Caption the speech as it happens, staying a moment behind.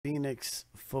Phoenix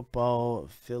football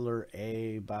filler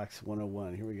A box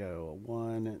 101. Here we go.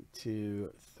 1,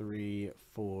 2, 3,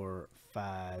 4,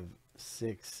 5,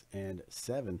 6, and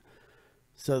 7.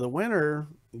 So the winner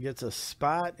gets a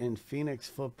spot in Phoenix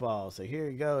football. So here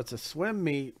you go. It's a swim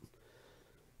meet.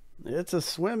 It's a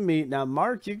swim meet. Now,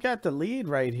 Mark, you got the lead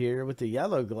right here with the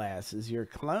yellow glasses. Your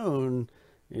clone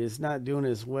is not doing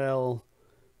as well.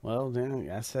 Well, then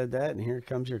I said that, and here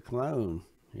comes your clone.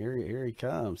 Here he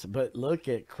comes. But look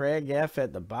at Craig F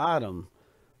at the bottom.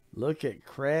 Look at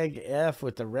Craig F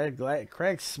with the red glass.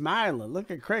 Craig smiling. Look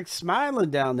at Craig smiling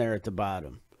down there at the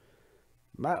bottom.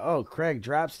 Craig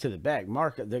drops to the back.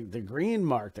 Mark the green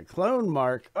mark, the clone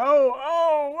mark.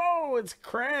 It's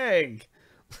Craig.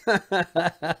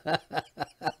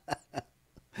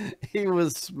 He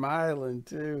was smiling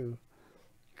too.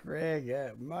 Craig,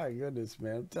 my goodness,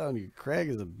 man. I'm telling you, Craig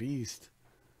is a beast.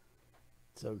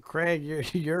 So Craig,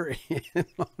 you're in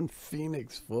on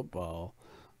Phoenix football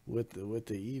with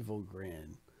the evil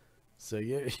grin. So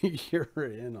you're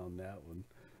in on that one.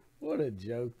 What a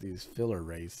joke, these filler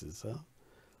races, huh?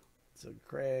 So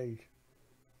Craig,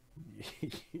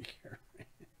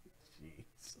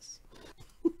 Jesus.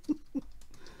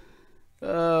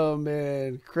 Oh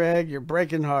man, Craig, you're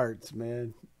breaking hearts,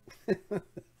 man.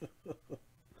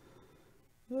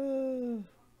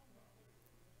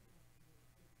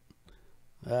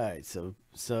 All right,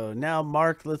 so now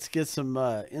Mark, let's get some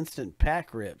instant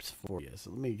pack rips for you. So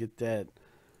let me get that.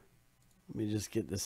 Let me just get this